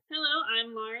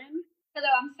I'm Lauren. Hello,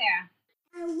 I'm Sarah.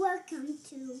 And welcome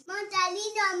to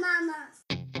Montalino Mama.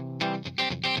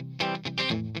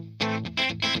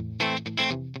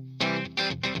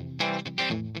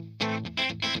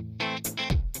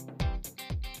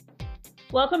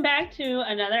 Welcome back to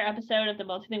another episode of the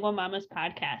Multilingual Mamas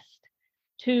podcast.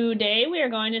 Today we are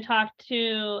going to talk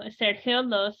to Sergio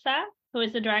Loza, who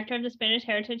is the director of the Spanish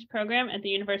Heritage Program at the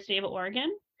University of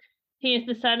Oregon. He is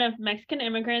the son of Mexican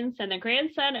immigrants and the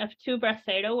grandson of two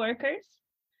bracero workers.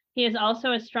 He is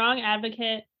also a strong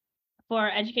advocate for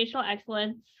educational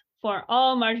excellence for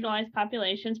all marginalized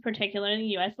populations, particularly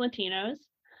U.S. Latinos.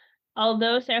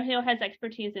 Although Sergio has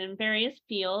expertise in various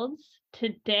fields,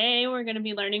 today we're going to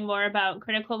be learning more about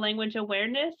critical language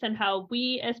awareness and how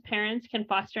we as parents can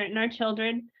foster it in our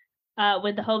children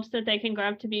with the hopes that they can grow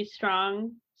up to be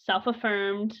strong,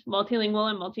 self-affirmed, multilingual,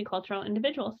 and multicultural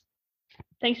individuals.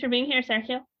 Thanks for being here,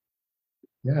 Sergio.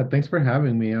 Yeah, thanks for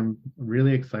having me. I'm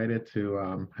really excited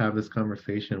to have this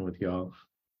conversation with y'all.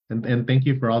 And thank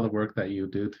you for all the work that you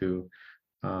do to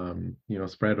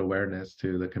spread awareness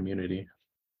to the community.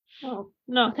 Oh,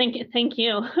 no, thank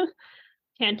you.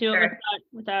 Can't do it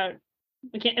without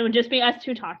it would just be us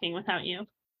two talking without you.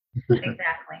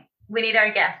 Exactly. We need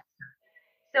our guests.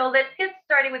 So let's get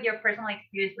started with your personal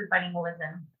experience with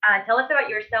bilingualism. Tell us about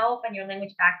yourself and your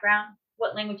language background.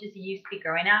 What languages did you speak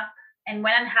growing up? And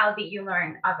when and how did you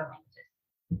learn other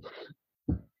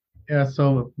languages? Yeah,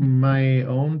 so my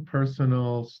own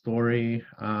personal story,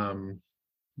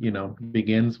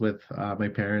 begins with my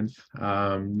parents.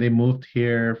 They moved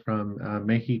here from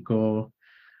Mexico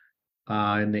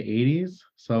in the 80s.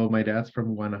 So my dad's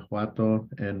from Guanajuato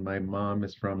and my mom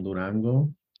is from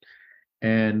Durango.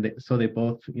 And so they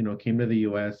both, came to the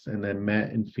US and then met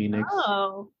in Phoenix,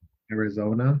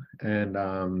 Arizona.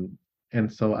 And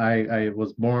so I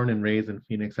was born and raised in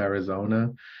Phoenix,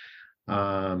 Arizona.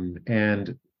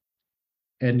 And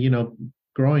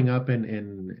growing up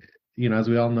in as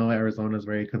we all know, Arizona is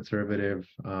very conservative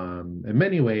in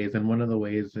many ways. And one of the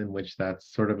ways in which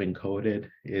that's sort of encoded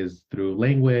is through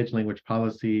language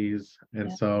policies.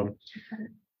 And so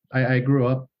I grew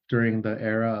up during the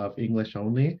era of English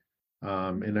only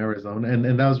in Arizona.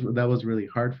 And that was really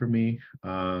hard for me.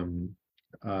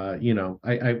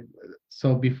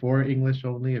 So before English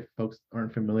only, if folks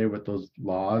aren't familiar with those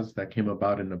laws that came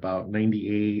about in about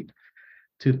 98,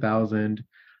 2000,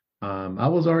 I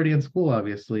was already in school,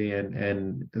 obviously,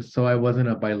 and so I wasn't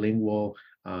a bilingual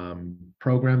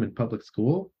program in public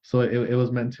school. So it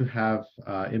was meant to have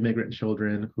immigrant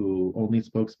children who only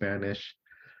spoke Spanish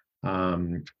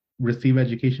receive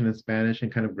education in Spanish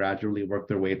and kind of gradually work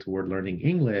their way toward learning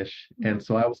English. And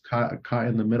so I was caught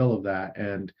in the middle of that.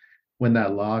 And when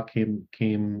that law came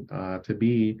to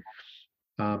be,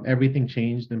 everything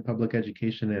changed in public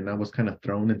education, and I was kind of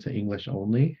thrown into English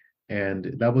only.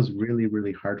 And that was really,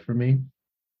 really hard for me.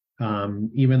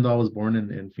 Even though I was born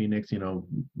in Phoenix,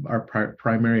 our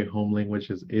primary home language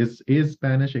is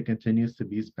Spanish. It continues to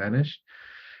be Spanish.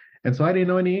 And so I didn't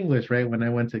know any English, right? When I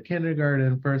went to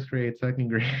kindergarten, first grade, second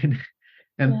grade,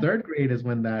 and third grade is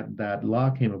when that law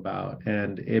came about.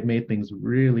 And it made things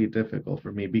really difficult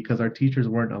for me because our teachers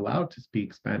weren't allowed to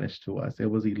speak Spanish to us. It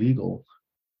was illegal,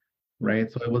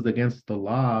 right? So it was against the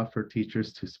law for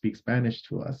teachers to speak Spanish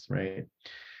to us, right?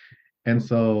 And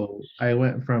so I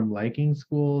went from liking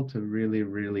school to really,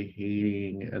 really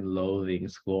hating and loathing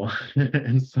school.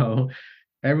 And so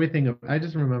everything, I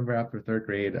just remember after third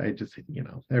grade, I just,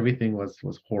 everything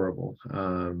was horrible.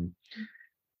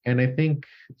 And I think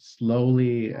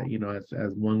slowly,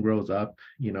 as one grows up,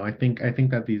 I think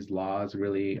that these laws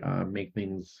really make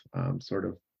things sort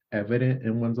of evident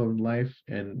in one's own life.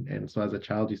 And so as a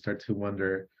child, you start to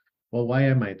wonder, well, why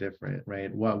am I different, right?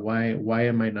 Why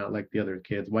am I not like the other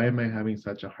kids? Why am I having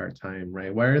such a hard time,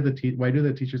 right? Why do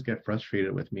the teachers get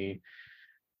frustrated with me?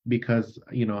 Because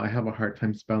I have a hard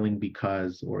time spelling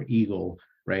because or eagle,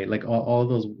 right? Like all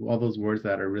those words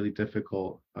that are really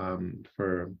difficult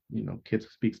for kids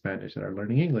who speak Spanish that are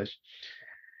learning English.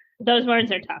 Those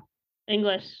words are tough.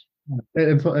 English.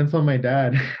 And so my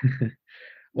dad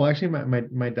well, actually,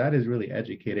 my dad is really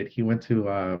educated. He went to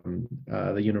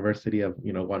the University of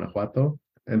Guanajuato,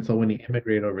 and so when he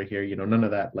immigrated over here, none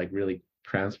of that like really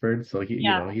transferred. So he's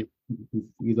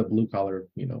a blue collar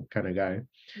kind of guy.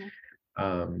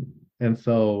 And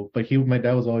so, but my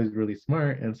dad was always really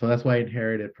smart, and so that's why I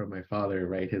inherited from my father,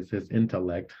 right? His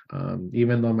intellect.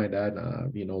 Even though my dad,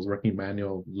 was working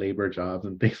manual labor jobs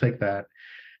and things like that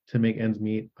to make ends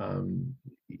meet.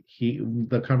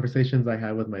 The conversations I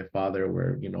had with my father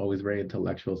were, always very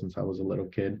intellectual since I was a little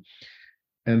kid.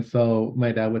 And so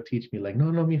my dad would teach me like,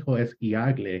 no, no, mijo, es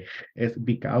iagle, es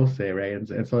bicauce, right?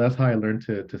 And so that's how I learned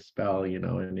to spell,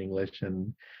 in English.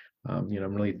 And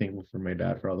I'm really thankful for my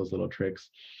dad for all those little tricks.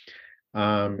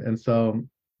 And so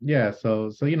yeah,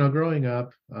 so growing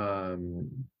up, I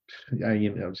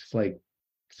just like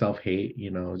self-hate,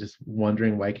 just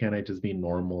wondering why can't I just be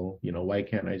normal? Why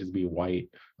can't I just be white?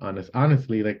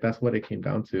 Honestly, like that's what it came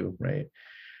down to, right?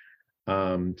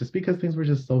 Just because things were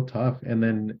just so tough. And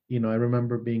then, I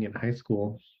remember being in high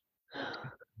school,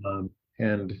 um,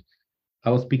 and I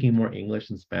was speaking more English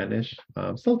and Spanish.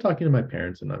 Still talking to my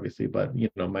parents, and obviously, but my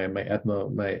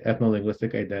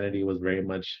ethno-linguistic identity was very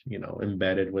much,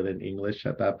 embedded within English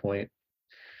at that point.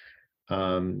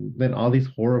 Then all these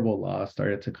horrible laws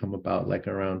started to come about, like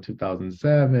around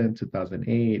 2007,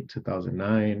 2008,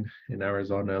 2009 in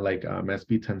Arizona, like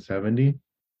SB 1070,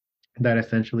 that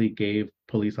essentially gave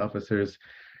police officers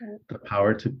the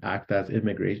power to act as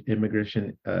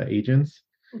immigration agents.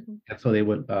 Mhm. And so they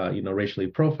would, racially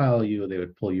profile you. They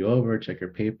would pull you over, check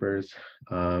your papers.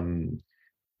 And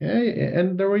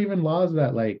there were even laws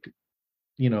that, like,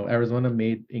 Arizona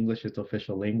made English its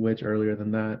official language earlier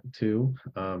than that too.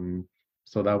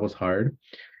 So that was hard.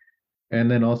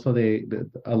 And then also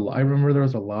I remember there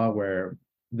was a law where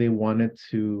they wanted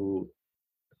to,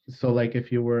 so like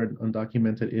if you were an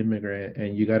undocumented immigrant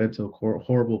and you got into a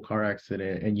horrible car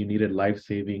accident and you needed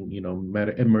life-saving,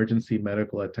 emergency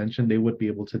medical attention, they would be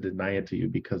able to deny it to you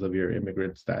because of your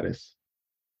immigrant status.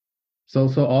 So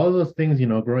all of those things,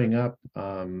 growing up,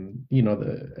 and I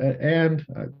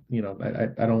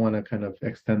don't want to kind of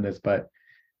extend this, but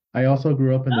I also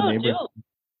grew up in the Oh, neighborhood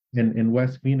do. in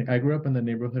West Phoenix. I grew up in the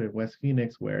neighborhood in West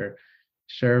Phoenix where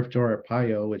Sheriff Joe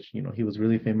Arpaio, which he was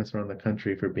really famous around the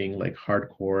country for being like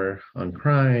hardcore on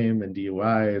crime and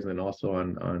DUIs and also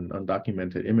on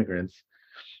undocumented immigrants.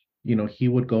 He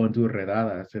would go and do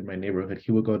redadas in my neighborhood.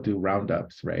 He would go do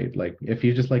roundups, right? Like if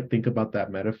you just like think about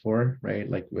that metaphor, right?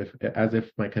 Like with as if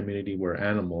my community were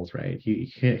animals, right?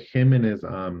 Him and his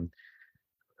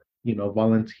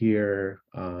volunteer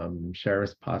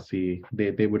sheriff's posse,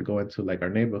 they would go into like our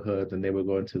neighborhoods and they would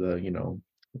go into the,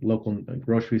 local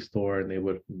grocery store and they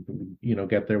would,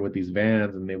 get there with these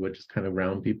vans and they would just kind of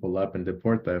round people up and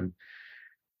deport them.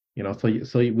 So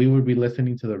we would be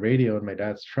listening to the radio in my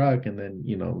dad's truck, and then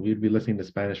we'd be listening to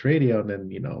Spanish radio, and then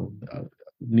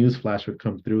news flash would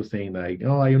come through saying like,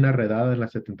 oh, hay una redada en la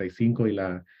 75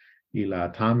 y la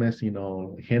Thomas,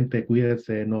 gente,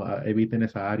 cuídense, no, eviten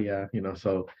esa área,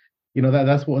 so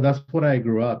that's what I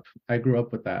grew up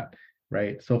with that,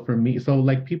 right? So for me, so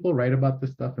like people write about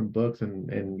this stuff in books and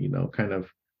kind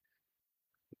of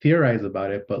theorize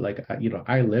about it, but like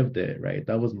I lived it, right?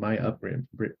 That was my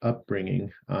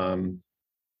upbringing. And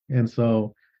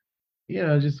so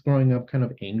just growing up kind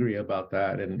of angry about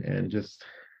that and just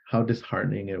how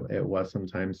disheartening it was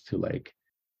sometimes to like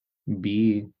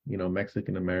be,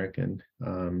 Mexican American.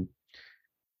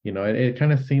 It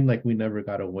kind of seemed like we never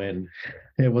got a win.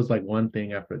 It was like one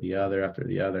thing after the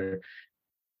other.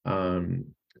 Um,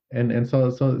 and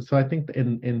so I think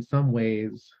in some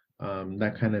ways,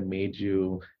 that kind of made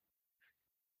you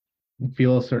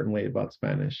feel a certain way about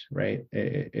Spanish, right?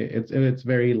 It's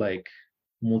very like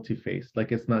multi-faced.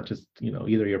 Like it's not just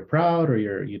either you're proud or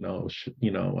you're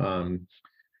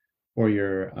or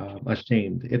you're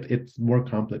ashamed. It's more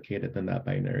complicated than that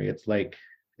binary. It's like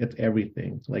it's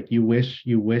everything. Like you wish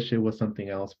it was something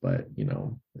else, but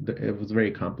it was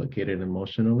very complicated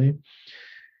emotionally.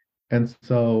 And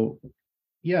so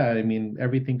yeah, I mean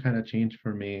everything kind of changed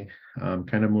for me.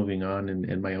 Kind of moving on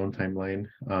in my own timeline.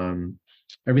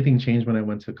 Everything changed when I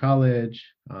went to college.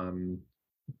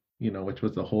 Which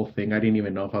was the whole thing. I didn't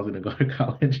even know if I was going to go to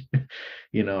college.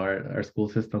 Our school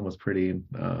system was pretty,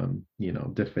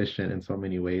 deficient in so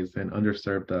many ways and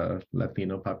underserved the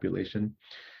Latino population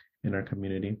in our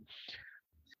community.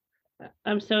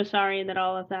 I'm so sorry that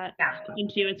all of that Yeah. happened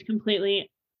to you. It's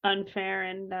completely unfair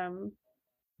and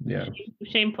Yeah.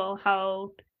 shameful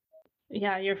how,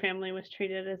 yeah, your family was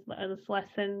treated as less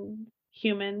than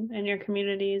human in your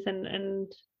communities,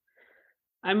 and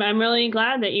I'm really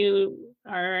glad that you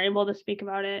are able to speak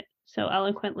about it so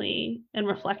eloquently and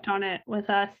reflect on it with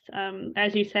us.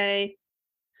 As you say,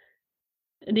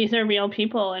 these are real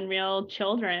people and real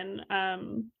children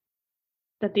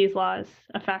that these laws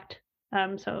affect.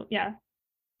 So yeah,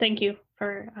 thank you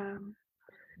for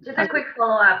Just a quick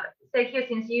follow-up. Sergio,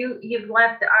 since you've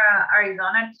left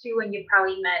Arizona too, and you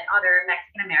probably met other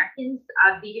Mexican Americans,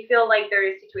 did you feel like their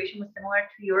situation was similar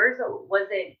to yours, or was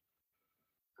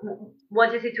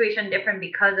the situation different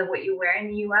because of what you were in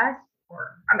the U.S.?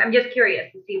 Or I'm just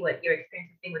curious to see what your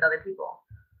experience has been with other people.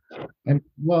 And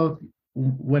well,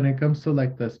 when it comes to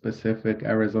like the specific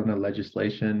Arizona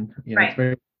legislation, Right.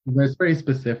 it's very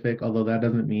specific, although that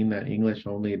doesn't mean that English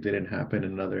only didn't happen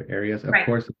in other areas. Of Right.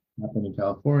 course, it happened in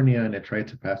California and it tried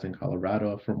to pass in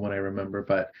Colorado, from what I remember,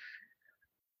 but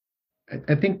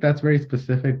I think that's very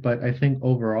specific. But I think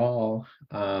overall,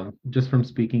 just from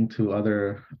speaking to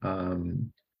other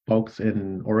folks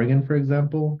in Oregon, for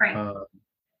example, Right.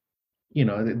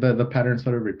 the pattern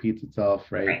sort of repeats itself,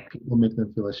 right? Right. People make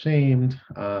them feel ashamed,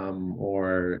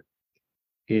 or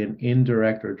in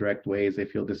indirect or direct ways they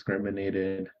feel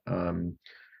discriminated,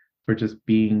 for just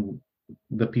being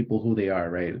the people who they are,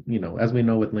 right? As we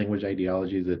know with language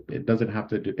ideologies, it doesn't have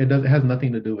to do it has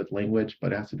nothing to do with language,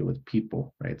 but it has to do with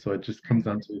people, right? So it just comes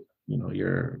Right. down to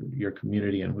your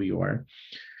community and who you are.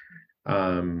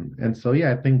 And so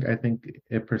yeah, I think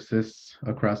it persists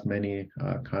across many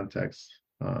contexts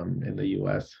in the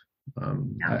US.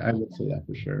 Yeah. I would say that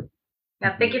for sure.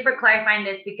 Yeah. Thank you for clarifying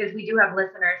this, because we do have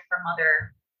listeners from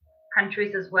other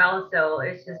countries as well. So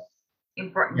it's just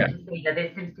important Yeah. to say that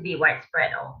this seems to be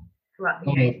widespread all throughout the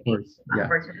Oh, United of States, course. Yeah.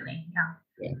 unfortunately. Yeah.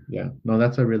 Yeah. No,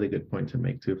 that's a really good point to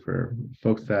make too for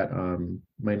folks that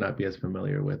might not be as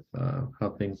familiar with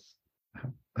how things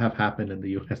have happened in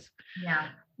the US. Yeah.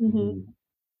 Mhm.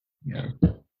 Yeah.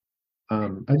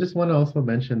 I just want to also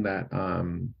mention that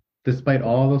despite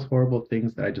all those horrible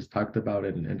things that I just talked about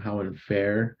and how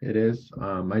unfair it is,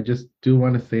 I just do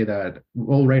want to say that,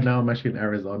 well, right now I'm actually in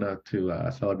Arizona to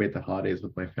celebrate the holidays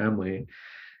with my family,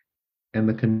 and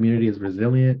the community is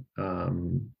resilient.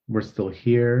 We're still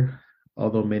here,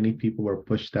 although many people were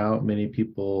pushed out. Many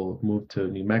people moved to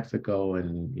New Mexico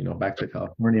and back to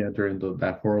California during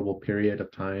that horrible period of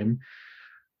time.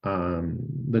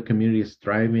 The community is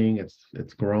thriving.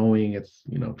 It's growing. It's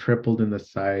tripled in the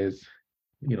size,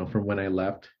 from when I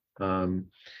left. And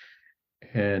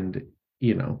it's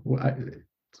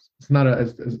not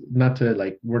it's not to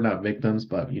like we're not victims,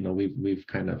 but we've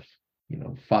kind of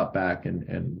fought back,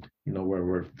 and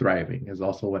we're thriving is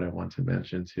also what I want to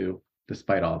mention too,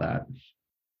 despite all that.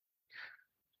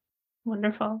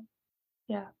 Wonderful.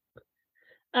 Yeah.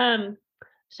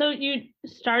 So you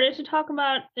started to talk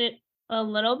about it a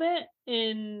little bit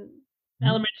in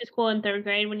elementary school and third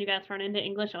grade when you got thrown into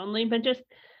English only, but just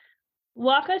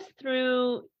walk us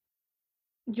through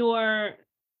your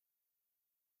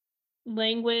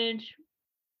language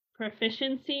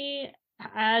proficiency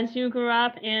as you grew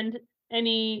up and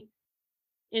any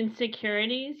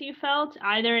insecurities you felt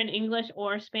either in English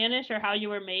or Spanish, or how you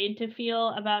were made to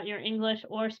feel about your English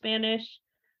or Spanish,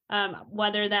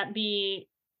 whether that be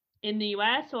in the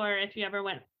US or if you ever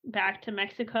went back to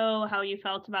Mexico, how you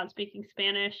felt about speaking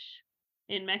Spanish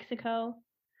in Mexico.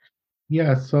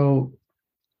 Yeah, so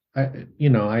I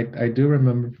do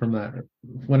remember from that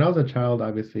when I was a child,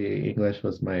 obviously English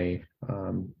was my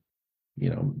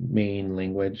main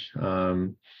language.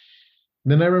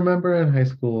 Then I remember in high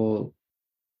school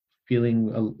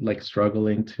feeling like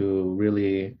struggling to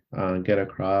really get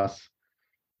across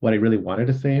what I really wanted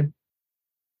to say.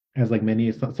 As like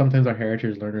sometimes our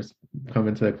heritage learners come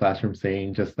into the classroom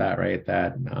saying just that, right?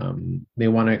 That they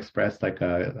want to express like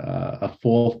a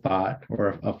full thought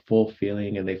or a full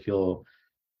feeling, and they feel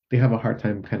they have a hard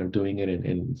time kind of doing it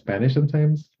in Spanish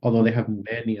sometimes, although they have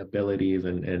many abilities,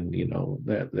 and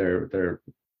their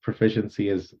proficiency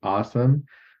is awesome.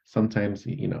 Sometimes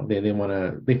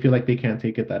they feel like they can't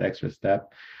take it that extra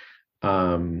step.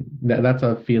 That's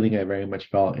a feeling I very much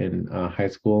felt in high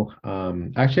school.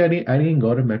 Actually, I didn't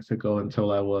go to Mexico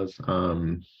until I was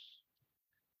I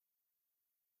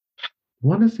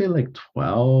want to say like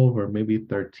 12 or maybe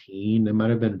 13. It might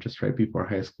have been just right before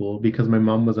high school because my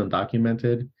mom was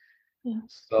undocumented. Yeah.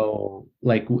 So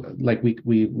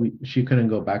we she couldn't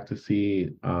go back to see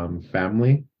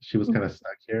family. She was kind of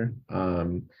stuck here.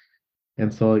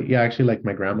 And so yeah, actually like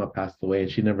my grandma passed away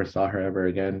and she never saw her ever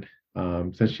again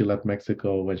since she left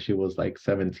Mexico when she was like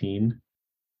 17.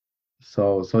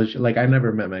 So like I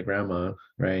never met my grandma,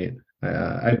 right?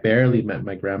 I barely met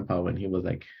my grandpa when he was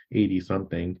like 80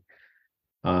 something.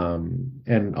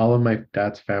 And all of my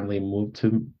dad's family moved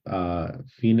to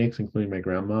Phoenix, including my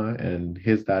grandma, and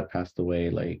his dad passed away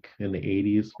like in the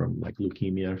 80s from like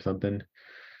leukemia or something.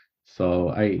 So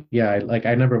I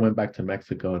never went back to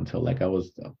Mexico until like I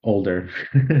was older.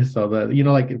 So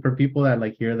like for people that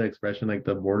like hear the expression like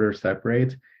the border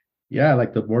separates, yeah,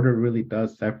 like the border really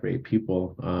does separate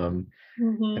people. And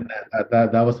Mhm.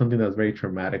 that was something that was very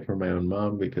traumatic for my own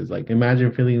mom because like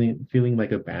imagine feeling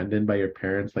like abandoned by your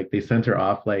parents. Like they sent her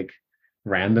off like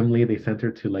randomly. They sent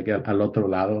her to like al otro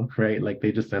lado, right? Like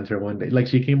they just sent her one day. Like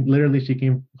she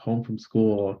came home from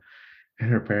school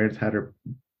and her parents had her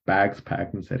bags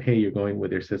packed and said, "Hey, you're going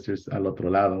with your sisters al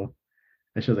otro lado."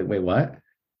 And she was like, wait, what?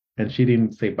 And she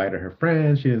didn't say bye to her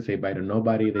friends. She didn't say bye to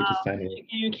nobody. They just kind of,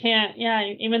 You can't, yeah,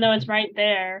 even though it's right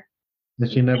there, and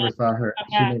you she never can't saw her,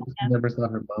 come back. she never saw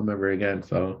her mom ever again.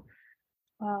 So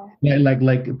Wow. yeah,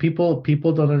 like people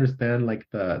don't understand like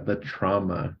the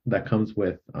trauma that comes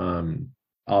with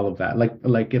all of that.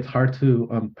 Like it's hard to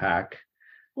unpack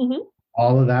Hmm.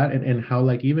 all of that and how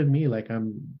like even me, like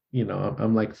I'm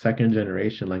like second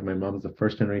generation. Like my mom's the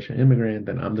first generation immigrant,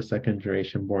 then I'm the second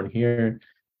generation born here.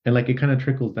 And like it kind of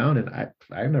trickles down and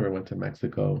I never went to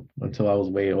Mexico until I was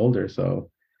way older. So,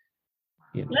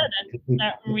 you Yeah, know, that's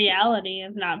that reality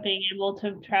of not being able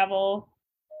to travel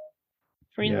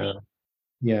yeah, freely.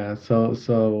 yeah.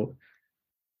 So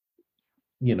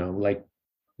like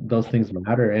those things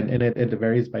matter and it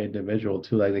varies by individual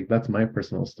too. Like that's my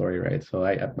personal story, right? So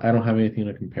I don't have anything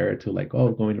to compare it to like,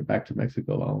 oh, going back to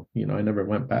Mexico. Well, I never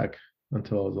went back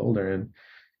until I was older. And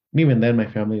even then my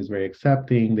family was very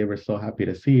accepting. They were so happy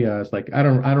to see us. Like I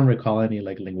don't recall any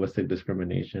like linguistic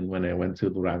discrimination when I went to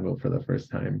Durango for the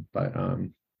first time. But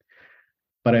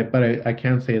I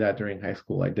can say that during high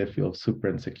school I did feel super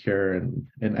insecure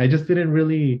and I just didn't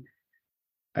really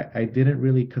I didn't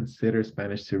really consider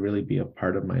Spanish to really be a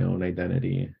part of my own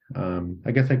identity.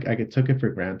 I guess I took it for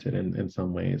granted in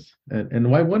some ways. And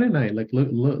why wouldn't I? Like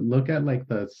look at like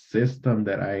the system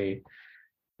that I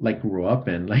like grew up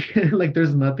in. Like like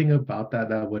there's nothing about that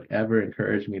that would ever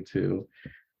encourage me to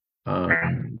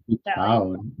Right. be That like,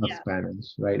 proud of yeah.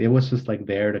 Spanish, right? It was just like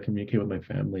there to communicate with my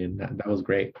family, and that was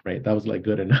great, right? That was like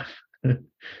good enough.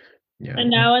 Yeah. And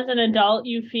now as an adult,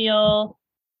 you feel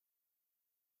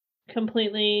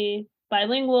completely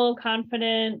bilingual,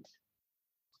 confident.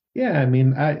 Yeah, I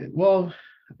mean, well,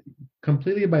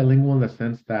 completely bilingual in the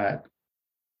sense that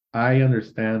I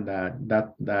understand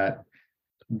that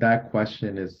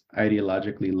question is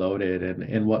ideologically loaded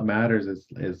and what matters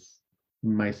is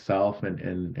myself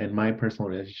and my personal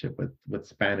relationship with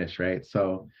Spanish, right?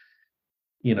 So,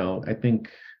 I think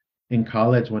in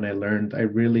college when I learned, I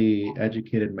really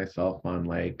educated myself on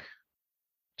like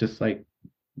just like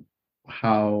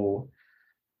how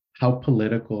how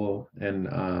political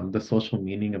and the social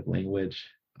meaning of language,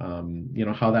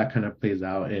 how that kind of plays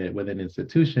out within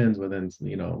institutions, within,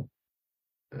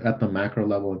 at the macro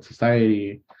level in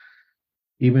society,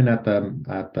 even at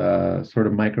the sort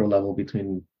of micro level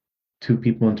between two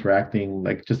people interacting.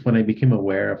 Like just when I became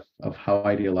aware of how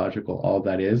ideological all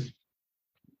that is,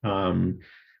 um,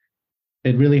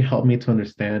 it really helped me to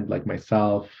understand like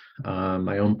myself,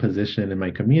 my own position in my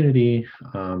community,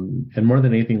 and more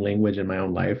than anything, language in my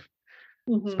own life,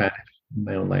 Hmm. Spanish in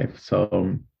my own life.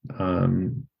 So,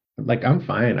 um, like I'm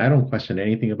fine. I don't question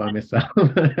anything about myself.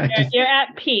 I just, You're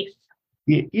at peace.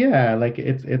 yeah, like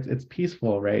it's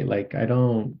peaceful, right? Like I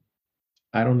don't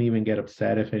even get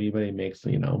upset if anybody makes,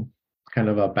 kind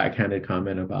of a backhanded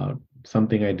comment about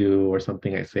something I do or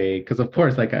something I say. Because of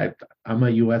course, like I'm a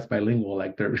US bilingual,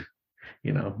 like they're,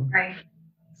 you know, Right.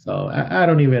 so I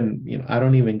don't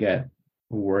even get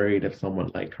worried if someone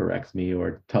like corrects me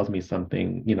or tells me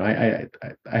something. I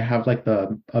have like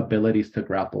the abilities to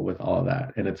grapple with all of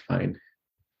that and it's fine. Yeah.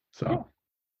 So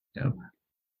yeah.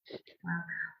 Wow.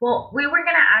 Well, we were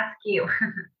going to ask you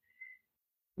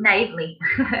naively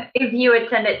if you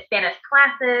attended Spanish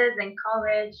classes in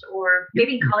college or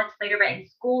maybe in college later, but in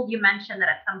school, you mentioned that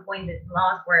at some point the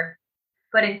laws were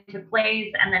put into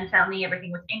place and then suddenly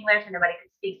everything was English and nobody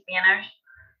could speak Spanish.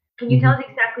 Can you tell Mhm. us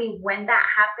exactly when that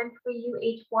happened for you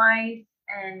age wise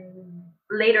and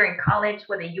later in college,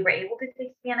 whether you were able to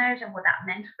speak Spanish and what that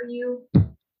meant for you?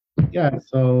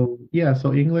 So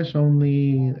English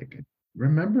only like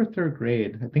remember third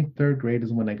grade. I think third grade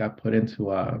is when I got put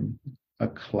into a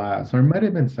class, or it might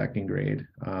have been second grade.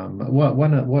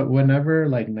 Whenever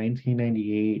like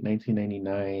 1998,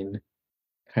 1999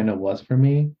 kind of was for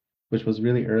me, which was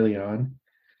really early on.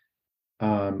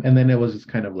 And then it was just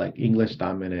kind of like English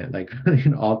dominant, like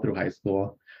all through high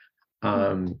school.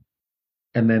 Um,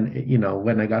 and then,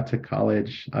 when I got to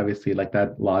college, obviously, like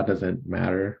that law doesn't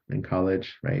matter in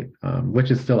college, right?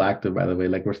 Which is still active, by the way.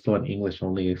 Like we're still an English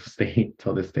only state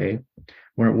till this day.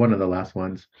 We're one of the last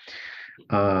ones.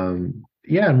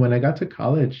 Yeah, and when I got to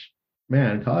college,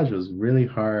 man, college was really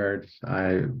hard.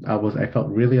 I felt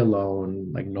really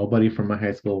alone. Like nobody from my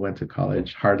high school went to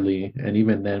college, hardly. And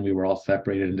even then we were all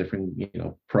separated in different,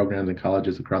 programs and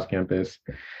colleges across campus.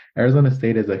 Arizona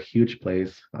State is a huge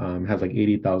place, has like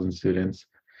 80,000 students.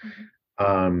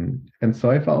 And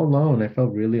so I felt alone. I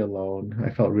felt really alone.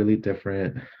 I felt really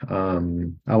different.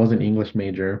 I was an English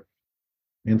major.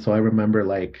 And so I remember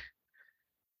like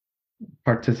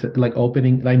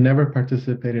opening, I never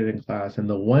participated in class. And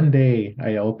the one day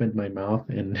I opened my mouth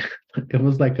and it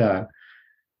was like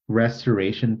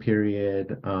restoration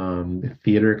period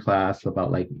theater class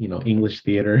about like, English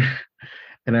theater.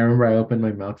 And I remember I opened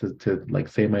my mouth to like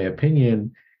say my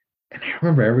opinion. And I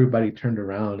remember everybody turned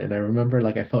around, and I remember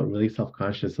like I felt really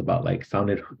self-conscious about like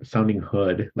sounding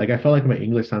hood. Like I felt like my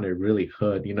English sounded really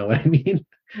hood, you know what I mean?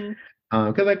 Mm.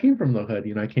 Because I came from the hood,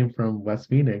 I came from West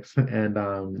Phoenix, and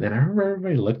I remember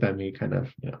everybody looked at me kind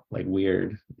of, like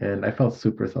weird, and I felt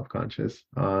super self-conscious.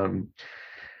 And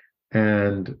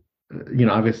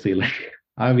obviously, like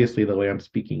obviously the way I'm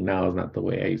speaking now is not the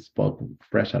way I spoke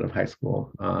fresh out of high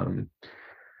school.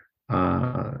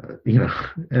 Uh, you know,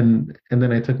 and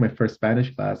then I took my first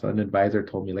Spanish class. An advisor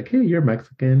told me like, "Hey, you're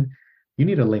Mexican. You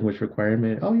need a language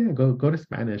requirement. Oh yeah, go to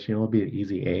Spanish. It'll be an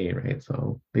easy A, right?"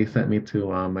 So they sent me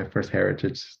to my first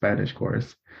heritage Spanish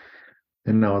course,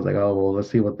 and I was like, "Oh well, let's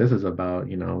see what this is about."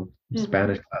 Mhm.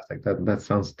 Spanish class like that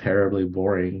sounds terribly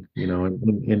boring.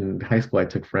 In high school I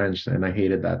took French, and I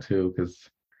hated that too because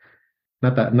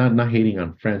not hating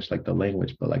on French like the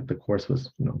language, but like the course was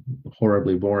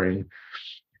horribly boring.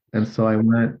 And so I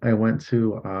went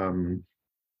to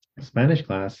Spanish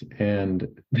class, and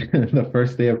the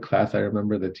first day of class, I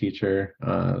remember the teacher,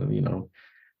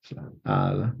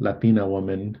 Latina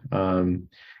woman,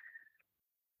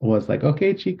 was like,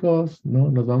 "Okay, chicos, no,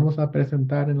 nos vamos a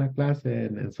presentar en la clase,"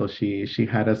 and so she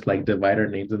had us like divide our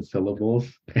names in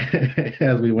syllables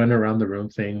as we went around the room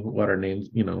saying what our names,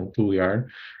 who we are.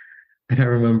 And I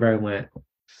remember I went,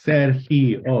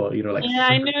 Sergio, like Yeah,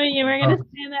 I knew you were gonna "Oh."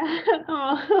 say that.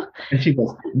 Oh. And she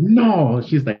goes, "No."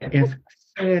 She's like, "Es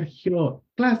Sergio,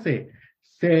 clase,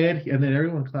 Sergio." And then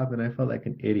everyone clapped, and I felt like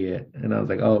an idiot. And I was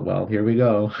like, "Oh well, here we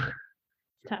go."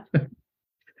 Tough.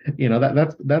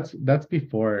 That's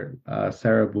before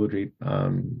Sarah Boudry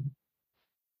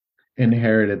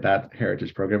inherited that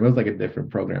heritage program. It was like a different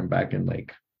program back in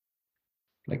like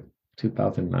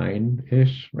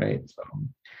 2009-ish, right?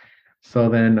 So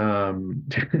then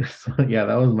so yeah,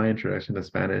 that was my introduction to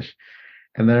Spanish.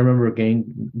 And then I remember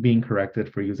being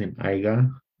corrected for using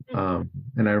aiga. And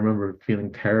I remember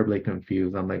feeling terribly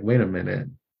confused. I'm like, wait a minute.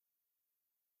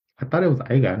 I thought it was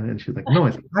aiga. And she's like, no,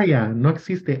 it's aya. No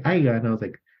existe aiga. And I was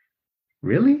like,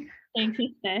 really? Thanks,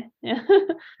 you say. Yeah.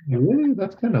 Really?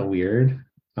 That's kind of weird.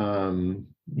 Um,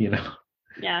 you know,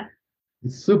 Yeah.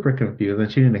 it's super confused.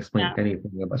 And she didn't explain Yeah.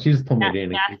 anything about She just told me Yeah. it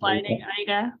didn't exist. Gaslighting, I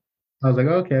guess. I was like,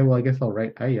 okay, well, I guess I'll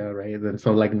write aya, right? And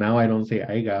so like now I don't say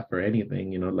aiga for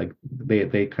anything, like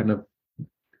they kind of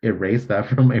erased that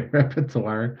from my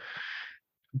repertoire.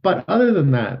 But other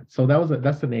than that, so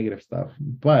that's the negative stuff.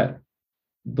 But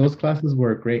those classes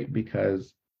were great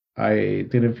because I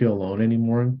didn't feel alone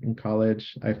anymore in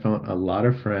college. I found a lot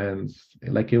of friends.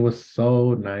 Like it was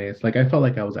so nice. Like I felt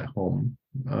like I was at home.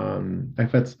 I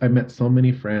met so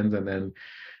many friends, and then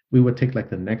we would take like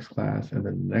the next class and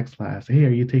then the next class. Hey, are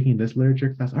you taking this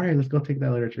literature class? All right, let's go take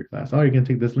that literature class. Oh, you're gonna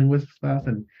take this linguistics class,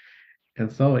 and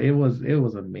so it was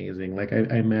amazing. Like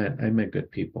I met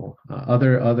good people,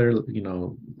 other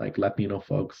like Latino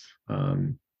folks,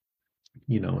 in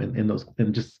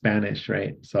just Spanish,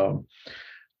 right? So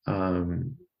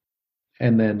um,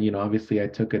 and then obviously I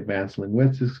took advanced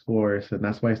linguistics course, and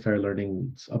that's why I started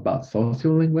learning about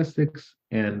sociolinguistics.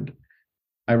 And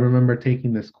I remember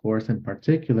taking this course in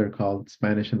particular called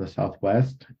Spanish in the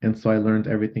Southwest. And so I learned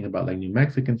everything about like New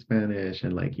Mexican Spanish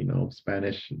and like,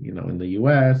 Spanish, in the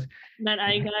US. That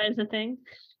Aiga is a thing.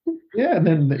 Yeah, and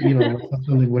then my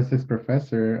sociolinguistics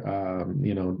professor,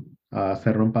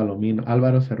 Cerrón Palomino,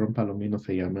 Álvaro Cerrón Palomino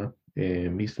se llama,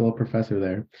 he's still a professor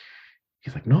there.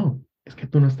 He's like, no, es que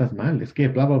tú no estás mal, es que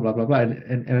blah blah blah blah blah,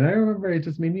 and I remember it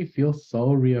just made me feel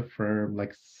so reaffirmed,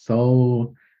 like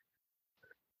so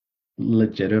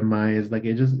legitimized, like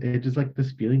it just like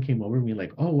this feeling came over me,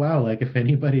 like, oh wow, like if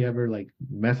anybody ever like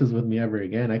messes with me ever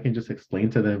again, I can just explain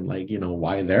to them like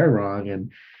why they're wrong,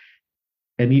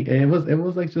 it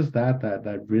was like just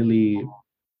that really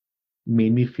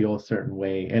made me feel a certain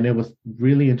way, and it was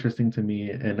really interesting to me,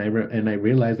 and I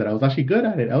realized that I was actually good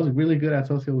at it. I was really good at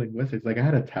sociolinguistics. Like I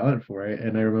had a talent for it,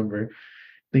 and I remember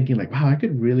thinking like, wow, I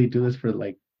could really do this for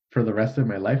the rest of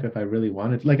my life if I really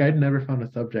wanted to. Like I'd never found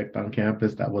a subject on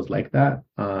campus that was like that.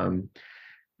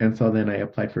 And so then I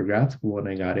applied for grad school, and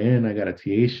I got in. I got a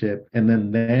TA-ship, and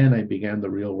then I began the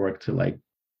real work to like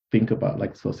think about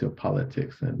like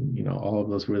sociopolitics and all of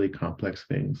those really complex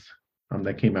things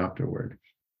that came afterward.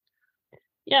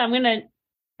 Yeah, I'm gonna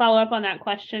follow up on that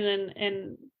question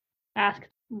and ask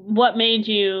what made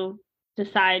you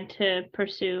decide to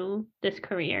pursue this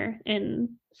career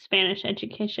in Spanish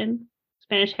education,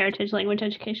 Spanish heritage language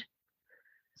education?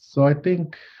 So I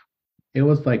think it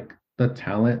was like the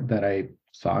talent that I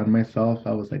saw in myself.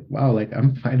 I was like, wow, like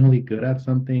I'm finally good at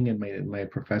something, and my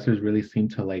professors really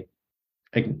seemed to like,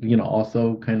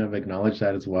 also kind of acknowledge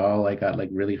that as well. I got like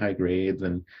really high grades,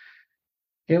 and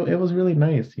it was really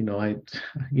nice. In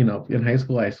high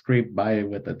school I scraped by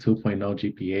with a 2.0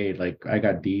 GPA. Like I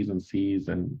got D's and C's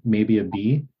and maybe a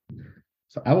B.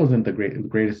 So I wasn't the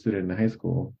greatest student in high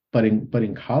school, but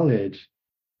in college,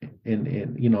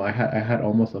 I had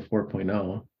almost a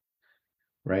 4.0,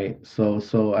 right?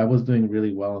 So I was doing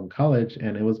really well in college,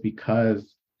 and it was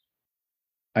because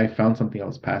I found something I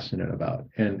was passionate about.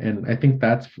 And I think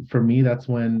that's for me, that's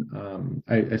when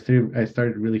I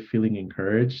started really feeling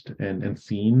encouraged and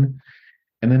seen.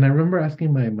 And then I remember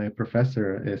asking my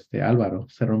professor, Álvaro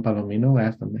Cerrón Palomino, I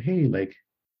asked him, hey, like,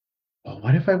 oh,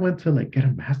 what if I went to like get a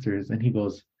master's? And he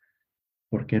goes,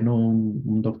 ¿por qué no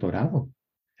un doctorado?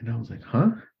 And I was like,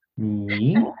 huh?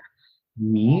 Me?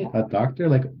 Me, a doctor?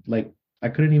 Like I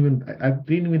couldn't even I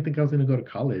didn't even think I was gonna go to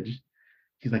college.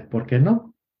 He's like, ¿por qué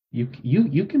no?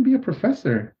 You can be a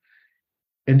professor.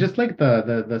 And just like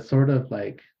the sort of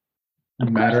like Of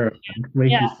course. matter of fact way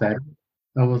he Yeah. said,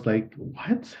 I was like,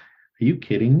 what? Are you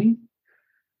kidding me?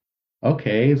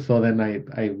 Okay, so then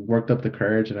I worked up the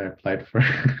courage and I applied for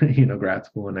grad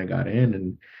school, and I got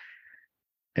in,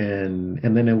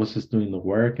 and then it was just doing the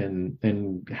work and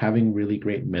having really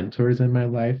great mentors in my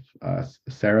life.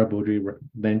 Sarah Boudry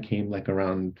then came like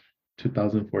around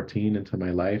 2014 into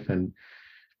my life, and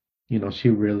she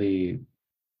really,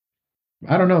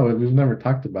 I don't know, we've never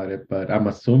talked about it, but I'm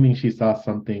assuming she saw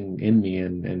something in me,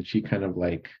 and she kind of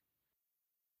like,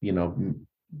 you know,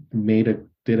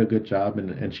 did a good job,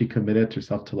 and she committed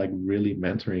herself to like really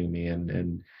mentoring me,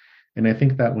 and I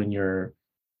think that when you're,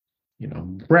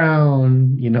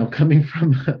 brown, coming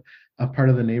from a part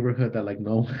of the neighborhood that like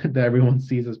no that everyone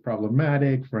sees as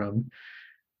problematic, from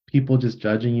people just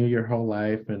judging you your whole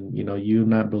life, and you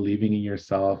not believing in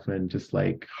yourself, and just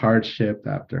like hardship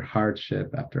after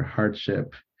hardship after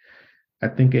hardship. I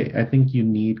think you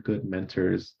need good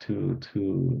mentors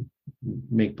to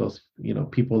make those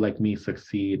people like me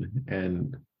succeed,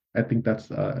 and I think that's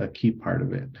a key part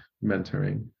of it,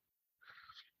 mentoring.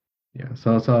 Yeah,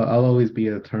 so I'll always be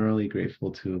eternally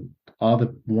grateful to all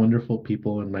the wonderful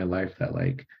people in my life that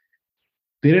like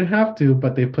they didn't have to,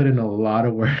 but they put in a lot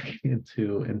of work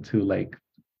into like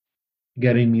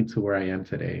getting me to where I am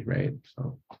today, right?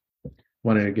 So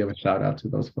wanted to give a shout out to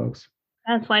those folks.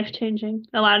 That's life changing.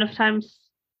 A lot of times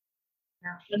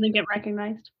Yeah. it doesn't get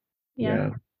recognized.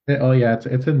 Yeah. Oh yeah,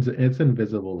 it's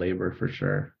invisible labor for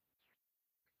sure.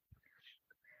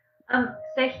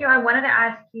 Sergio, I wanted to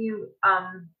ask you,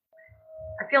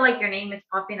 I feel like your name is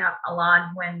popping up a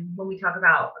lot when we talk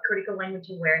about critical language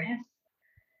awareness.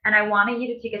 And I wanted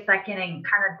you to take a second and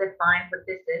kind of define what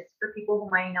this is for people who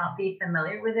might not be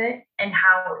familiar with it, and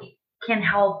how it can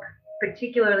help,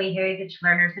 particularly heritage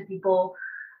learners and people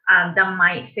that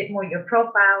might fit more your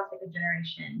profile, second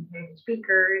generation heritage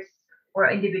speakers or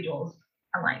individuals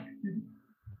alike.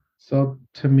 So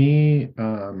to me,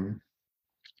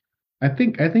 I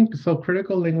think so.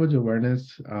 Critical language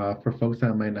awareness, for folks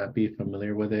that might not be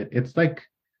familiar with it, it's like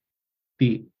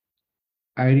the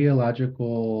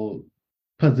ideological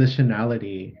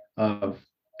positionality of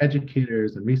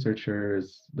educators and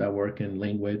researchers that work in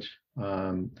language,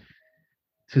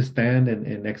 to stand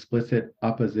in explicit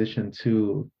opposition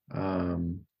to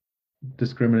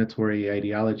discriminatory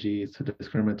ideologies, to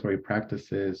discriminatory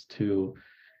practices,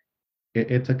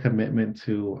 it's a commitment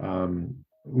to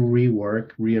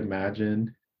rework,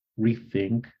 reimagine,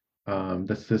 rethink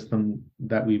the system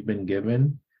that we've been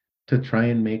given, to try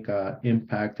and make an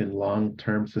impact in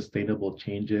long-term sustainable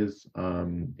changes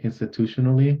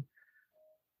institutionally,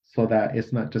 so that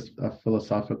it's not just a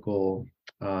philosophical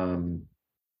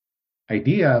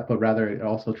idea, but rather it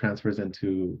also transfers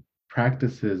into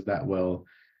practices that will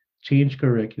change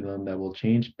curriculum, that will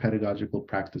change pedagogical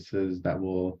practices, that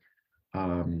will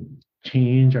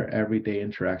change our everyday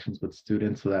interactions with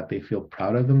students, so that they feel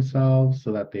proud of themselves,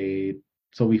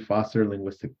 so we foster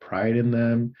linguistic pride in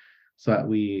them, so that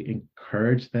we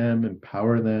encourage them,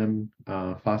 empower them,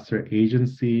 foster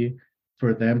agency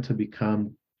for them to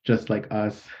become just like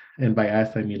us. And by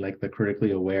us, I mean like the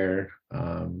critically aware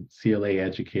CLA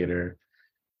educator.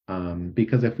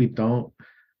 Because if we don't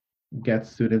get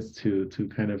students to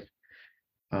kind of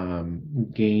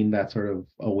gain that sort of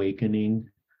awakening,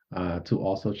 to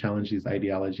also challenge these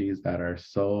ideologies that are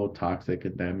so toxic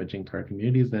and damaging to our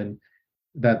communities, then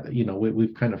that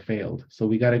we've kind of failed. So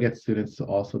we got to get students to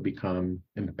also become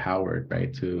empowered,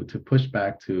 right? To push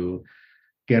back, to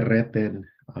que reten,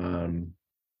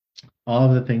 all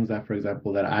of the things that, for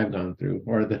example, that I've gone through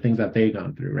or the things that they've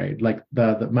gone through, right? Like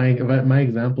my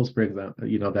examples, for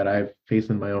example, that I've faced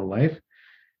in my own life,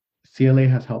 CLA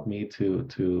has helped me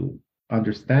to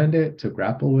understand it, to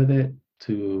grapple with it,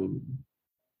 to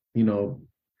you know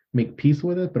make peace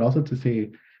with it, but also to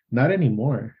say, not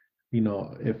anymore.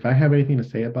 If I have anything to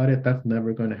say about it, that's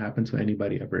never going to happen to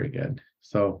anybody ever again.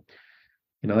 So,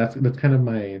 that's kind of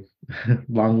my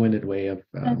long-winded way of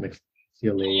explaining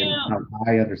CLA and you how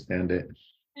I understand it.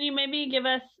 can you maybe give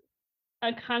us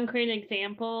a concrete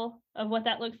example of what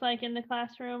that looks like in the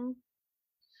classroom?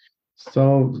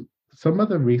 So some of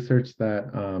the research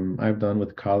that I've done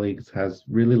with colleagues has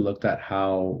really looked at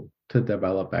how to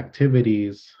develop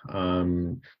activities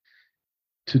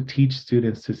to teach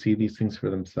students to see these things for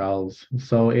themselves.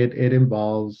 So it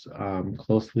involves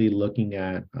closely looking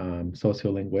at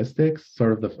sociolinguistics,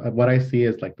 sort of what I see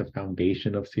as like the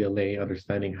foundation of CLA,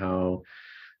 understanding how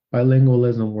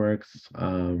bilingualism works,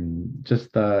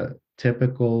 just the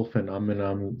typical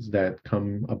phenomenons that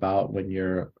come about when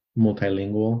you're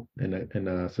multilingual in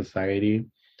a society.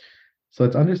 So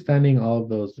it's understanding all of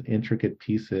those intricate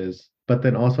pieces, but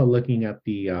then also looking at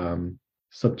the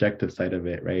subjective side of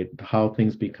it, right? How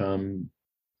things become,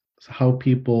 how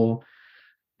people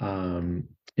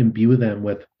imbue them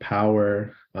with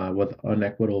power, with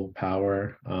unequitable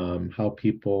power, how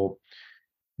people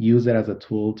use it as a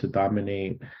tool to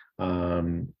dominate,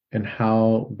 and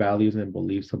how values and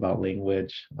beliefs about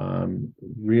language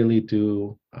really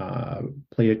do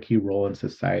play a key role in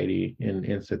society, in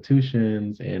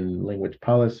institutions, in language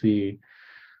policy,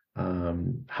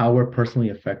 how we're personally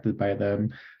affected by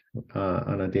them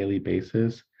on a daily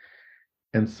basis.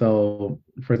 And so,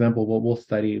 for example, we'll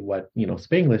study what,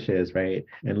 Spanglish is, right?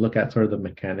 And look at sort of the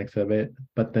mechanics of it.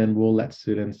 But then we'll let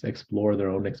students explore their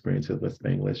own experiences with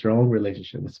Spanglish, their own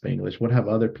relationship with Spanglish. What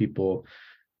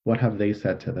have they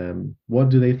said to them? What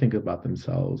do they think about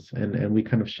themselves? And we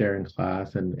kind of share in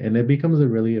class, and it becomes a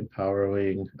really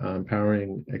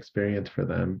empowering experience for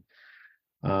them.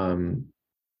 Um,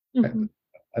 Mhm.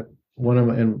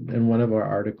 in one of our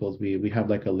articles, we have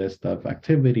like a list of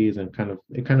activities, and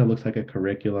it kind of looks like a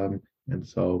curriculum, and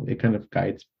so it kind of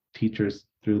guides teachers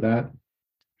through that.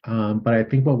 But I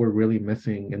think what we're really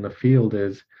missing in the field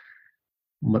is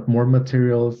more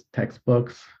materials,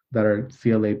 textbooks that are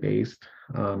CLA based.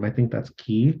 I think that's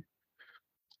key,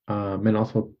 and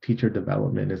also teacher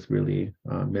development is really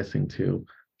missing too.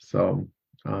 So,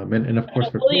 and of course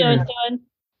for Julio is parents, doing.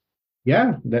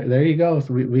 yeah, there you go.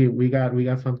 So we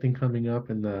got something coming up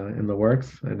in the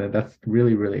works, and that's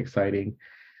really really exciting.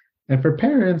 And for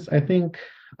parents,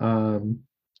 um,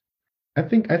 I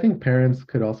think parents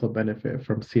could also benefit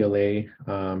from CLA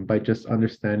by just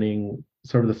understanding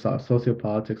sort of the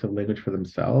sociopolitics of language for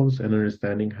themselves, and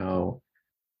understanding how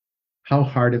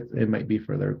hard it might be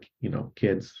for their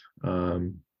kids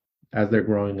as they're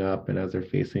growing up and as they're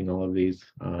facing all of these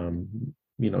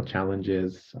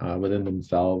challenges within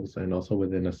themselves and also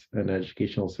within an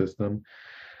educational system.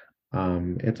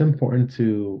 It's important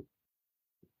to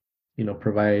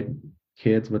provide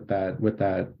kids with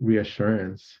that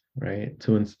reassurance, right?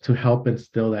 To help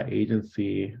instill that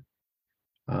agency,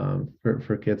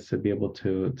 for kids to be able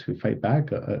to fight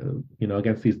back,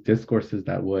 against these discourses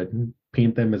that would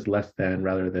paint them as less than,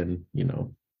 rather than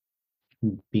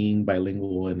being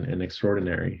bilingual and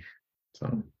extraordinary.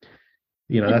 So,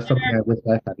 Is that's something I wish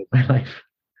I had in my life is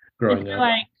growing there up.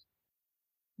 like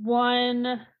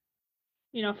one,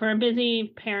 for a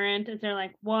busy parent, is there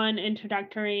like one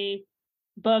introductory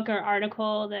book or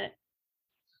article that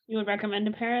you would recommend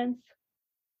to parents?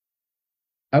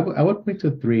 I would point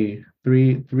to three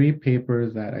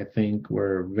papers that I think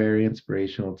were very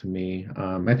inspirational to me.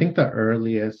 I think the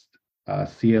earliest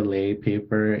CLA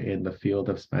paper in the field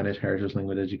of Spanish heritage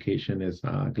language education is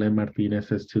Glenn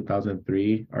Martinez's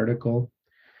 2003 article.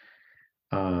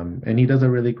 And he does a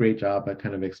really great job at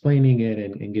kind of explaining it,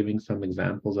 and giving some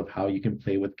examples of how you can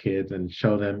play with kids and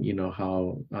show them,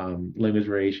 how language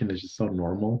variation is just so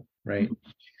normal, right?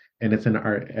 And it's in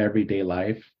our everyday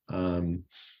life.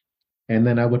 And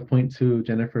then I would point to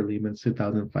Jennifer Lehman's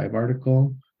 2005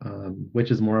 article,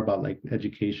 which is more about like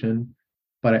education.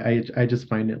 But I just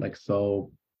find it like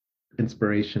so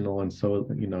inspirational and so,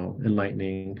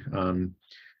 enlightening.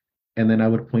 And then I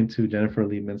would point to Jennifer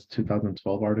Lehman's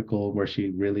 2012 article, where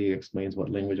she really explains what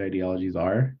language ideologies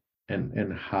are, and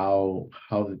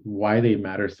why they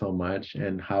matter so much,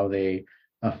 and how they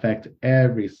affect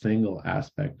every single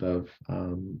aspect of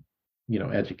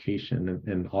education,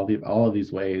 and all of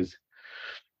these ways.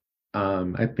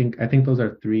 I think those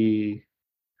are three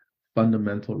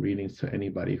fundamental readings to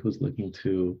anybody who's looking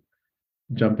to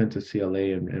jump into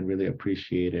CLA and really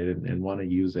appreciate it and want to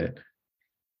use it.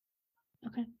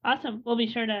 Okay, awesome. We'll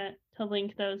be sure to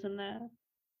link those in the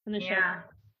show. Yeah.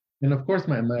 And of course,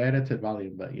 my edited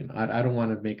volume, but I don't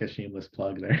want to make a shameless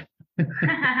plug there.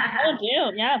 Oh,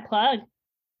 do yeah, plug.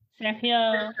 For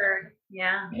sure.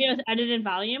 Yeah. Sergio's edited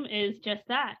volume is just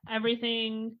that.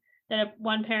 Everything that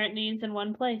one parent needs in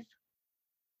one place.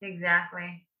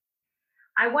 Exactly.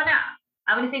 I wanna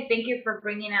say thank you for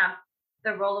bringing up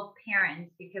the role of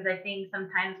parents, because I think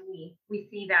sometimes we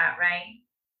see that, right?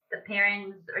 The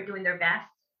parents are doing their best,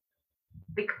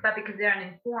 but because they're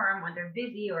uninformed or they're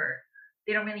busy or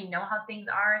they don't really know how things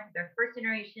are, they're first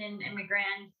generation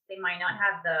immigrants, they might not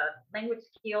have the language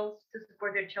skills to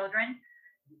support their children,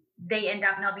 they end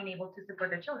up not being able to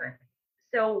support their children.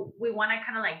 So we want to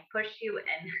kind of like push you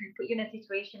and put you in a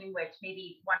situation in which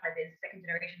maybe one of the second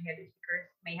generation native speakers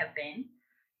may have been,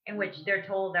 in which they're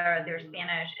told their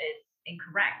Spanish is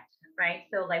incorrect, right?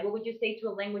 So like, what would you say to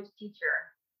a language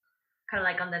teacher, kind of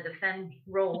like on the defense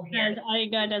role here? Because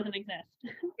AIGA doesn't exist.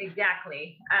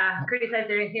 Exactly. Criticize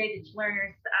their heritage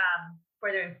learners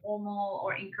for their informal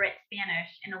or incorrect Spanish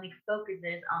and only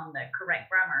focuses on the correct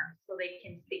grammar so they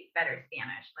can speak better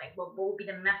Spanish. Like, what will be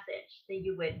the message that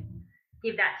you would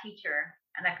give that teacher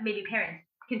and that maybe parents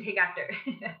can take after?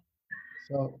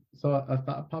 So a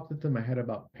thought popped into my head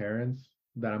about parents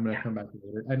that I'm gonna come back to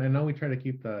later. And I know we try to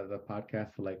keep the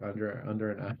podcast to like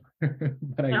under an hour,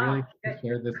 but I really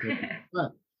share this with you.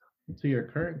 But to your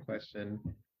current question,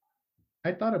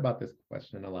 I thought about this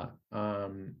question a lot.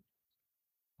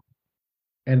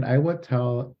 And I would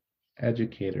tell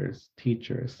educators,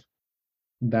 teachers,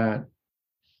 that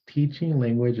teaching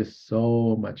language is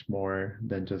so much more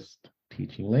than just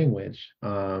teaching language.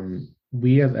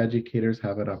 We as educators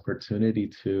have an opportunity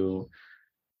to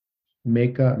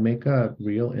make a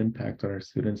real impact on our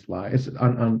students' lives,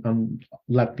 on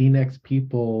Latinx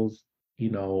people's,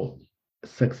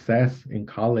 success in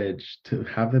college, to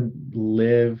have them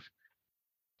live,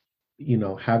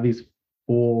 have these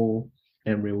full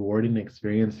and rewarding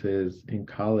experiences in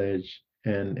college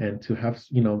and to have,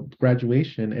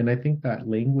 graduation. And I think that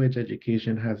language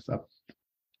education has a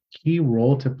key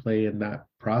role to play in that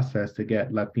process to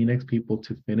get Latinx people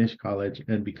to finish college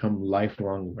and become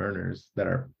lifelong learners that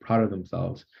are proud of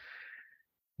themselves.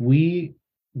 We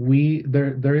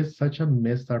there is such a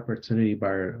missed opportunity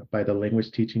by the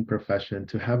language teaching profession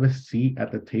to have a seat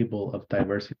at the table of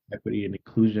diversity, equity, and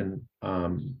inclusion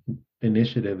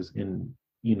initiatives in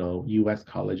U.S.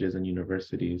 colleges and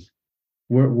universities.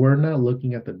 We're not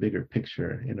looking at the bigger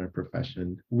picture in our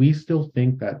profession. We still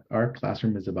think that our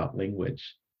classroom is about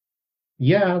language.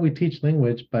 Yeah, we teach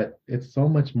language, but it's so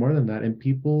much more than that. And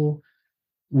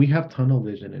we have tunnel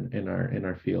vision in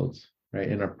our fields, right?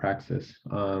 In our praxis.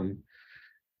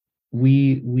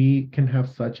 We can have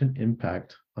such an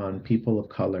impact on people of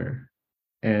color.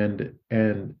 And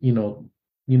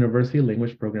university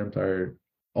language programs are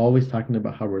always talking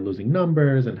about how we're losing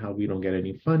numbers and how we don't get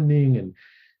any funding and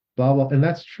blah blah. And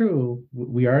that's true.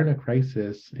 We are in a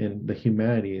crisis in the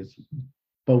humanities,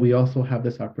 but we also have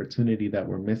this opportunity that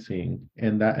we're missing,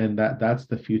 and that's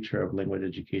the future of language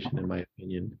education, in my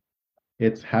opinion.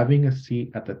 It's having a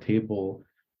seat at the table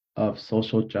of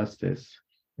social justice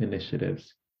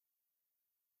initiatives.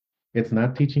 It's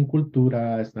not teaching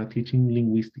cultura, it's not teaching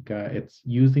linguística, it's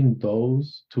using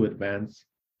those to advance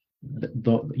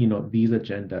these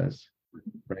agendas,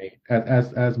 right?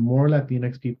 As more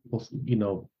Latinx people,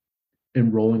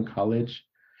 enroll in college,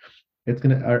 it's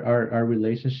gonna our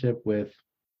relationship with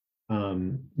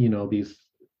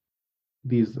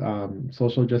these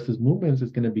social justice movements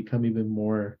is going to become even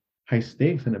more high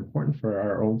stakes and important for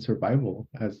our own survival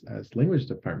as language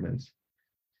departments.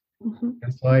 Mm-hmm.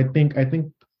 And so I think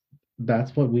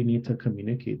that's what we need to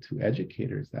communicate to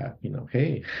educators, that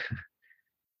hey,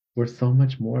 we're so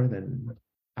much more than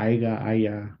aiga,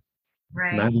 aya,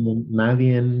 Right.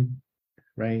 nadie,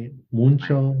 right?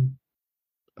 Mucho.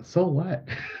 So what?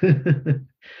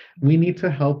 We need to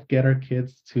help get our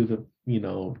kids to the,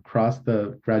 cross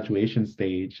the graduation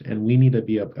stage, and we need to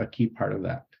be a key part of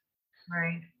that.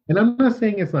 Right. And I'm not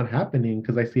saying it's not happening,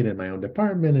 because I see it in my own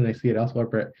department and I see it elsewhere,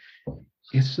 but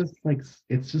it's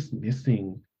just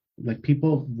missing. Like,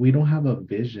 we don't have a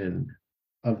vision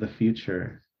of the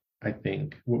future. I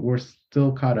think we're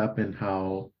still caught up in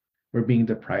how we're being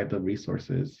deprived of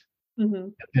resources. Mm-hmm.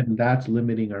 And that's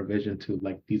limiting our vision to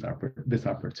like this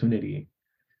opportunity.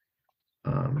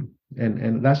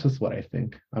 And that's just what I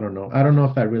think. I don't know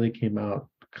if that really came out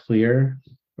clear,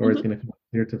 or it's going to come out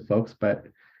clear to folks, but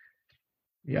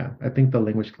yeah, I think the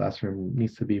language classroom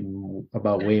needs to be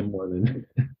about way more than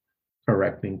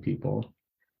correcting people.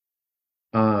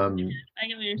 I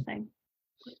get what you're saying.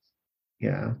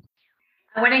 Yeah.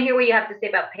 I want to hear what you have to say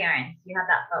about parents. You had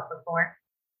that thought before.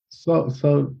 So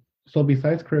so so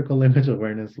besides critical language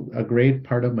awareness, a great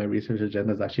part of my research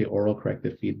agenda is actually oral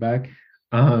corrective feedback.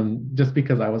 Just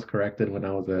because I was corrected when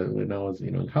I was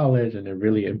in college, and it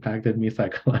really impacted me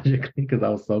psychologically because I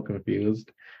was so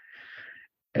confused.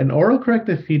 And oral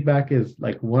corrective feedback is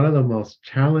like one of the most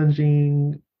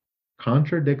challenging,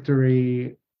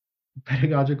 contradictory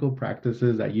pedagogical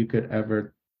practices that you could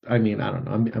ever. I mean, I don't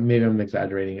know. Maybe I'm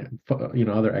exaggerating it.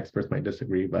 Other experts might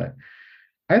disagree, but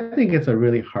I think it's a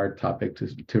really hard topic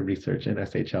to research in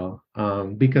SHL,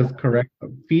 because correct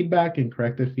feedback and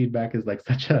corrective feedback is like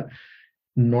such a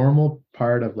normal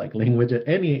part of like language,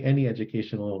 any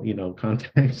educational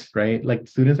context, right? Like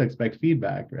students expect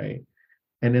feedback, right?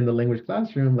 And in the language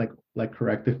classroom, like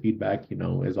corrective feedback,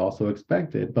 is also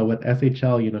expected. But with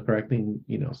SHL, correcting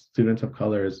students of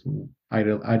color is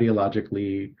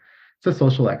ideologically, it's a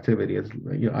social activity. It's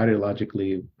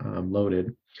ideologically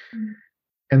loaded. Mhm.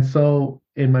 And so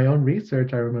in my own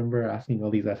research, I remember asking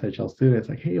all these SHL students,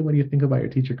 like, hey, what do you think about your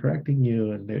teacher correcting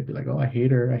you? And they'd be like, oh, I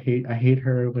hate her. I hate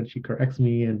her when she corrects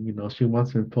me. And, she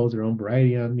wants to impose her own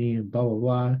variety on me and blah, blah,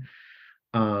 blah.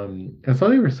 And so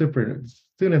they were super,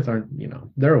 students aren't,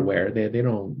 they're aware. They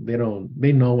know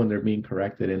when they're being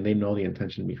corrected, and they know the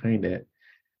intention behind it.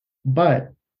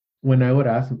 But when I would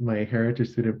ask my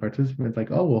heritage student participants, like,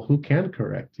 oh, well, who can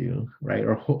correct you, right?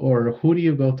 Or who do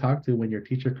you go talk to when your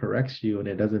teacher corrects you and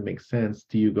it doesn't make sense?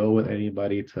 Do you go with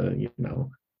anybody to,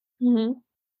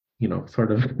 Mm-hmm.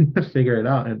 sort of figure it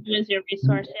out? And It is your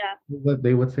resource, yeah. what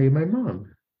they would say, my mom.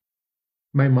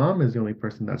 My mom is the only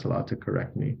person that's allowed to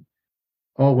correct me.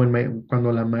 Oh,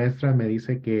 cuando la maestra me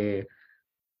dice que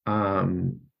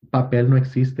papel no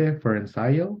existe for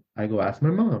ensayo, I go ask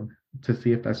my mom to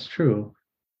see if that's true.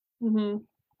 Mm-hmm.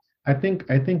 I think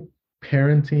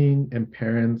parenting and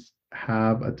parents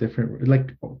have a different,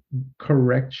 like,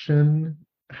 correction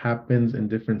happens in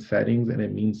different settings, and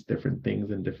it means different things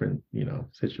in different,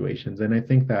 situations. And I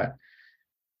think that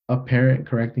a parent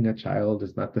correcting a child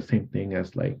is not the same thing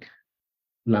as like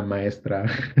la maestra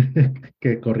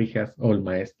que corrijas o el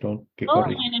maestro que Well, I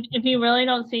corrige mean, if you really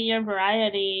don't see your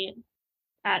variety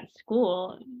at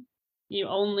school, you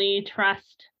only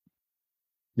trust.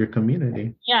 your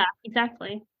community. Yeah,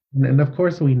 exactly. And of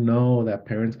course, we know that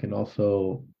parents can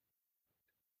also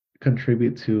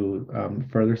contribute to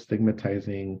further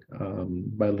stigmatizing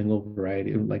bilingual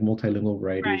variety, like multilingual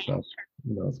varieties Right.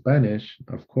 of Spanish.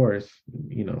 Of course,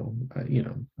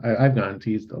 I've gotten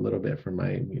teased a little bit for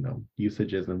my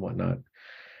usages and whatnot.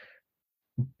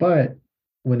 But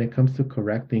when it comes to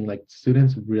correcting, like,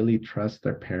 students really trust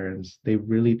their parents. They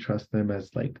really trust them as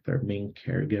like their main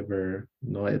caregiver.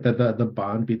 The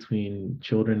bond between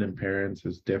children and parents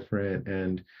is different.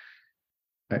 And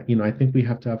I think we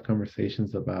have to have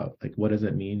conversations about, like, what does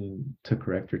it mean to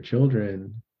correct your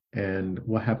children, and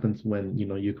what happens when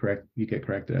you get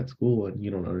corrected at school and you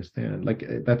don't understand. Like,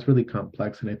 that's really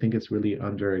complex, and I think it's really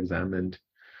under examined.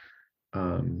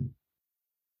 Um,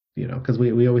 because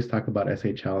we always talk about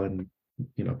SHL and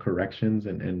corrections,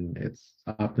 and it's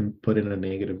often put in a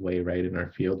negative way, right, in our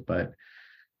field, but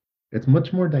it's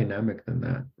much more dynamic than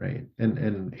that, right?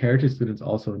 And heritage students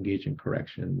also engage in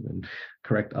corrections and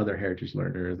correct other heritage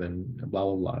learners and blah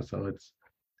blah blah. So it's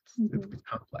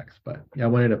complex, but yeah, I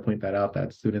wanted to point that out,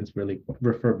 that students really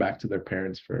refer back to their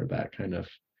parents for that kind of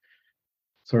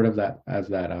sort of that as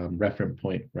that reference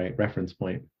point, right? Reference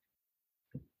point.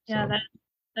 Yeah, So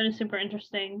that is super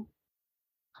interesting.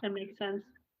 That makes sense.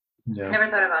 I yeah. never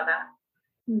thought about that.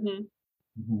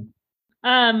 Mm-hmm.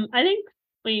 Mhm. I think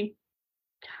we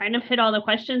kind of hit all the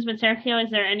questions, but Sergio,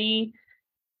 is there any,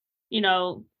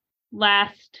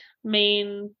 last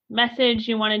main message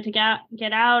you wanted to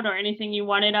get out, or anything you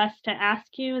wanted us to ask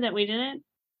you that we didn't?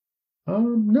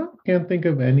 No, can't think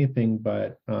of anything,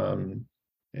 but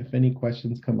if any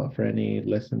questions come up for any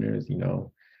listeners,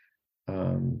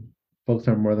 um, folks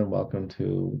are more than welcome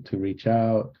to reach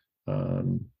out,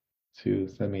 to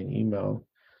send me an email.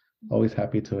 Always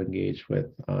happy to engage with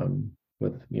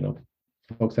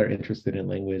folks that are interested in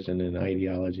language and in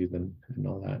ideologies and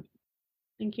all that.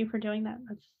 Thank you for doing that.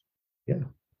 Yeah.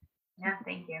 Yeah,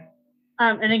 thank you.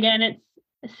 And again,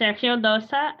 it's Sergio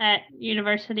Dosa at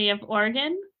University of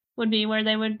Oregon would be where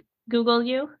they would Google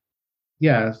you.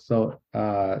 Yeah, so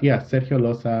yeah, Sergio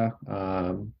Loza,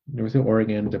 University of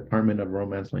Oregon, Department of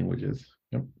Romance Languages.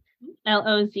 Yep.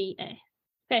 Loza.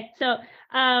 Okay, so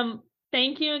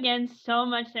thank you again so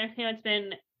much, Sergio. It's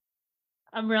been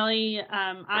a really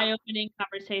eye-opening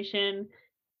conversation,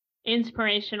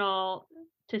 inspirational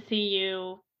to see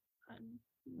you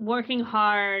working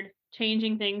hard,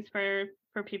 changing things for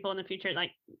people in the future.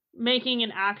 Like, making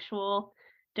an actual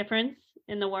difference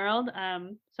in the world.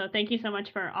 So thank you so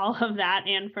much for all of that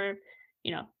and for,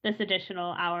 this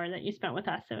additional hour that you spent with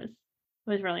us. It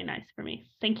was really nice for me.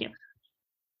 Thank you.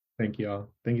 Thank you all.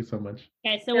 Thank you so much.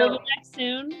 Okay, so we'll be back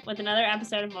soon with another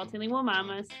episode of Multilingual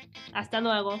Mamas. Hasta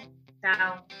luego.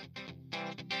 Ciao.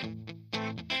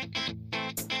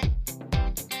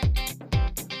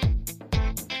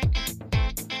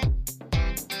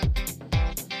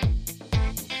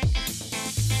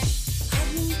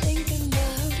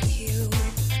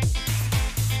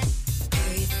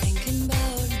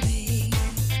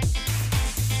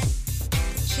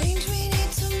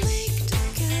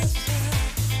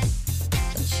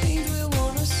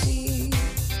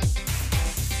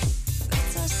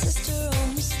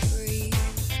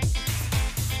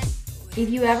 If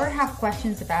you ever have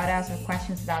questions about us or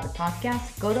questions about the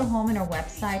podcast, go to home on our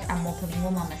website at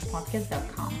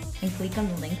multilingualmamaspodcast.com and click on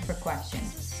the link for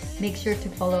questions. Make sure to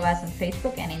follow us on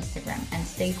Facebook and Instagram and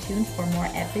stay tuned for more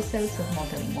episodes of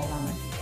Multilingual Mamas.